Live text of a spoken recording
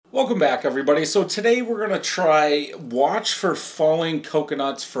Welcome back, everybody. So today we're going to try Watch for Falling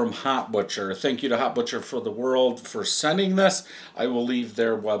Coconuts from Hot Butcher. Thank you to Hot Butcher for the World for sending this. I will leave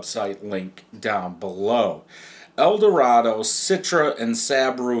their website link down below. Eldorado, Citra, and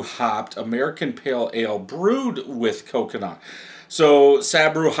Sabro hopped American Pale Ale brewed with coconut. So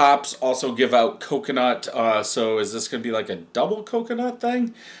Sabro hops also give out coconut. So is this going to be like a double coconut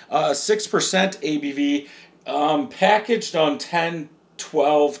thing? 6% ABV, packaged on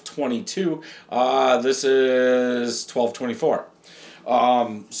 10/12/22. This is 12/24.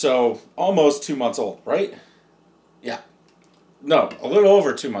 So almost 2 months old, right? Yeah. No, a little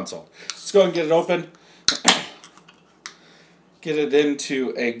over 2 months old. Let's go and get it open. Get it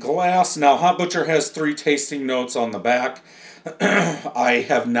into a glass. Now, Hot Butcher has 3 tasting notes on the back. I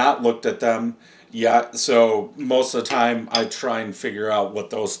have not looked at them yet, so most of the time I try and figure out what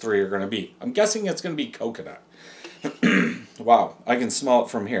those 3 are going to be. I'm guessing it's going to be coconut. Wow, I can smell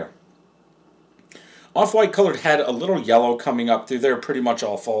it from here. Off-white colored head, a little yellow coming up through there, pretty much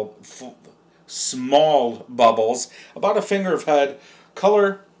all full small bubbles. About a finger of head.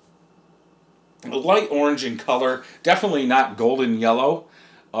 Color, light orange in color. Definitely not golden yellow.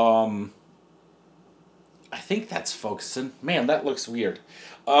 I think that's focusing. Man, that looks weird.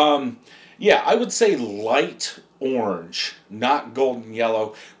 Yeah, I would say light orange, not golden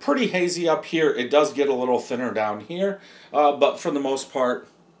yellow. Pretty hazy up here. It does get a little thinner down here, but for the most part,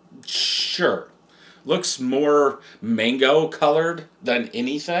 sure. Looks more mango colored than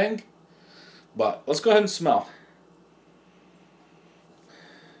anything. But let's go ahead and smell.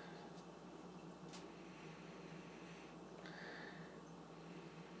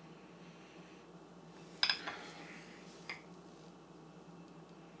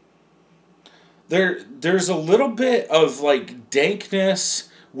 There's a little bit of like dankness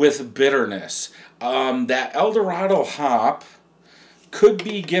with bitterness. That Eldorado hop could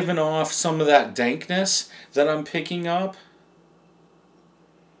be giving off some of that dankness that I'm picking up.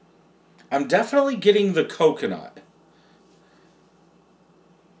 I'm definitely getting the coconut.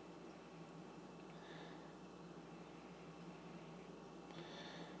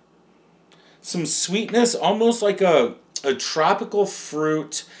 Some sweetness, almost like a tropical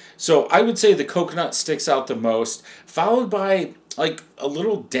fruit. So I would say the coconut sticks out the most, followed by like a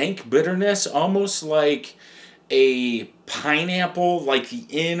little dank bitterness, almost like a pineapple, like the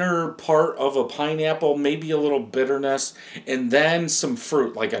inner part of a pineapple, maybe a little bitterness, and then some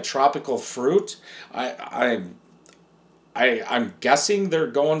fruit, like a tropical fruit. I, I'm guessing they're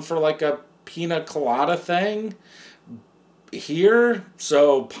going for like a pina colada thing here,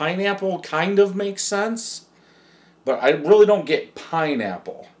 so pineapple kind of makes sense, but I really don't get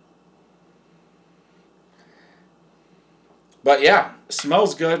pineapple. But yeah,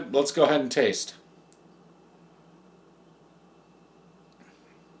 smells good. Let's go ahead and taste.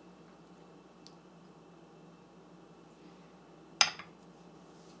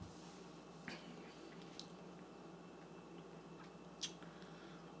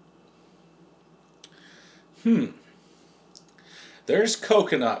 There's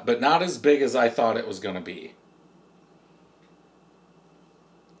coconut, but not as big as I thought it was going to be.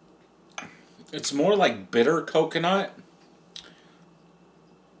 It's more like bitter coconut.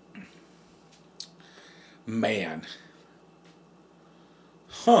 Man.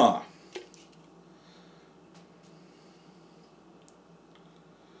 Huh.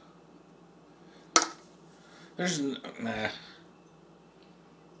 Nah.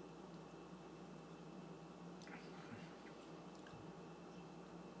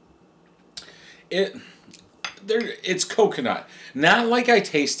 It it's coconut. Not like I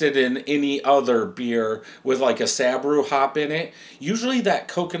tasted in any other beer with like a Sabro hop in it. Usually that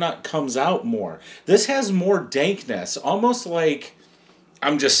coconut comes out more. This has more dankness, almost like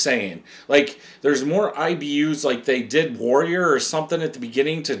I'm just saying. Like there's more IBUs like they did Warrior or something at the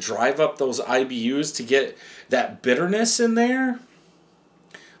beginning to drive up those IBUs to get that bitterness in there.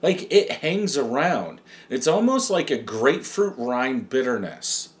 Like it hangs around. It's almost like a grapefruit rind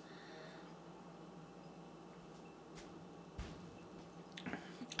bitterness.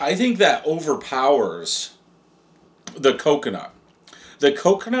 I think that overpowers the coconut. The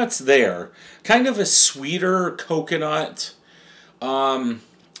coconut's there, kind of a sweeter coconut. I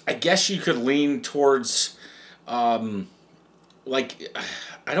guess you could lean towards, like,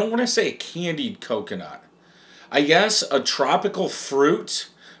 I don't want to say a candied coconut. I guess a tropical fruit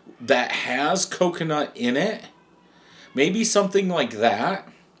that has coconut in it. Maybe something like that.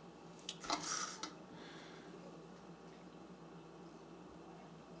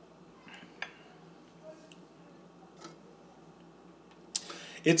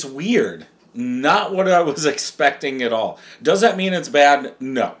 It's weird. Not what I was expecting at all. Does that mean it's bad?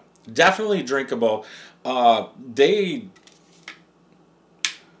 No. Definitely drinkable.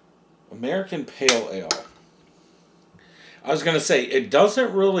 American Pale Ale. I was going to say, it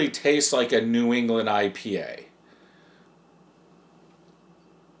doesn't really taste like a New England IPA.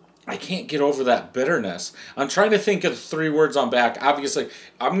 I can't get over that bitterness. I'm trying to think of 3 words on back. Obviously,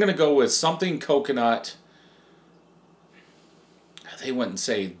 I'm going to go with something coconut. They wouldn't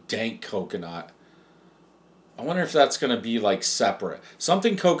say dank coconut. I wonder if that's going to be like separate.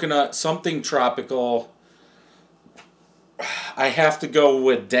 Something coconut, something tropical. I have to go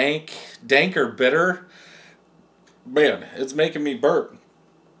with dank. Dank or bitter. Man, it's making me burp.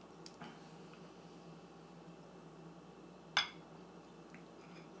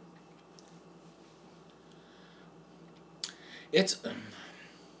 It's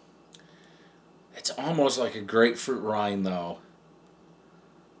almost like a grapefruit rind though.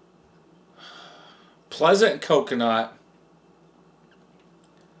 Pleasant coconut,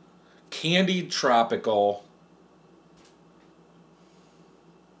 candied tropical.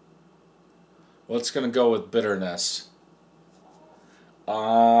 What's going to go with bitterness?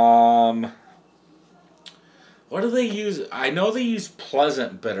 What do they use? I know they use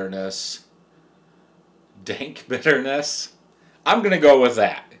pleasant bitterness. Dank bitterness. I'm going to go with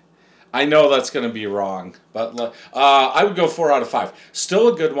that. I know that's going to be wrong, but I would go 4 out of 5. Still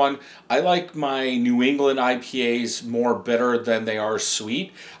a good one. I like my New England IPAs more bitter than they are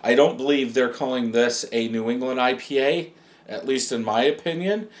sweet. I don't believe they're calling this a New England IPA, at least in my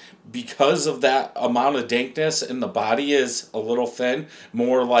opinion, because of that amount of dankness in the body is a little thin,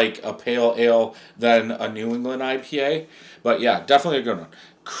 more like a pale ale than a New England IPA. But yeah, definitely a good one.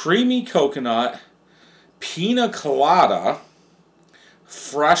 Creamy coconut, pina colada,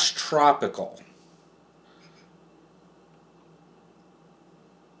 fresh tropical.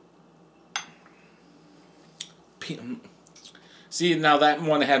 See, now that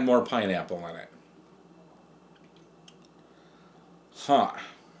one had more pineapple in it. Huh.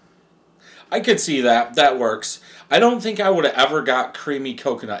 I could see that. That works. I don't think I would have ever got creamy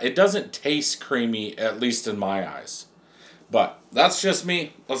coconut. It doesn't taste creamy, at least in my eyes. But that's just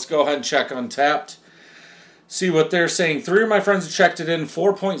me. Let's go ahead and check Untappd. See what they're saying. 3 of my friends have checked it in,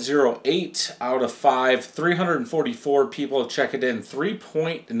 4.08 out of 5. 344 people have checked it in,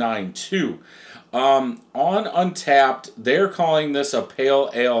 3.92. On Untappd, they're calling this a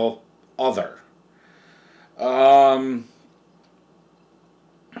pale ale other.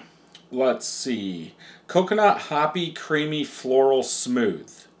 Let's see. Coconut, hoppy, creamy, floral,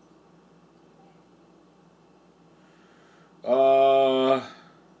 smooth.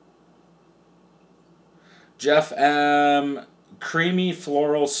 Jeff M. Creamy,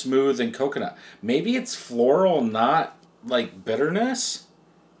 floral, smooth, and coconut. Maybe it's floral, not like bitterness?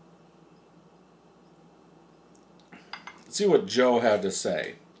 Let's see what Joe had to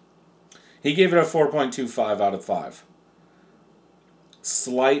say. He gave it a 4.25 out of 5.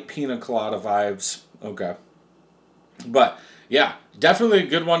 Slight pina colada vibes. Okay. But, yeah, definitely a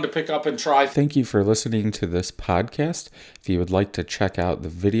good one to pick up and try. Thank you for listening to this podcast. If you would like to check out the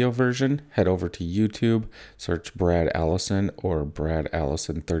video version, head over to YouTube, search Brad Allison or Brad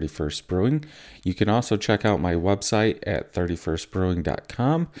Allison 31st Brewing. You can also check out my website at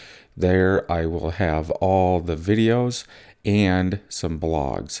 31stbrewing.com. There I will have all the videos and some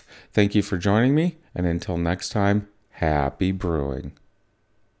blogs. Thank you for joining me, and until next time, happy brewing.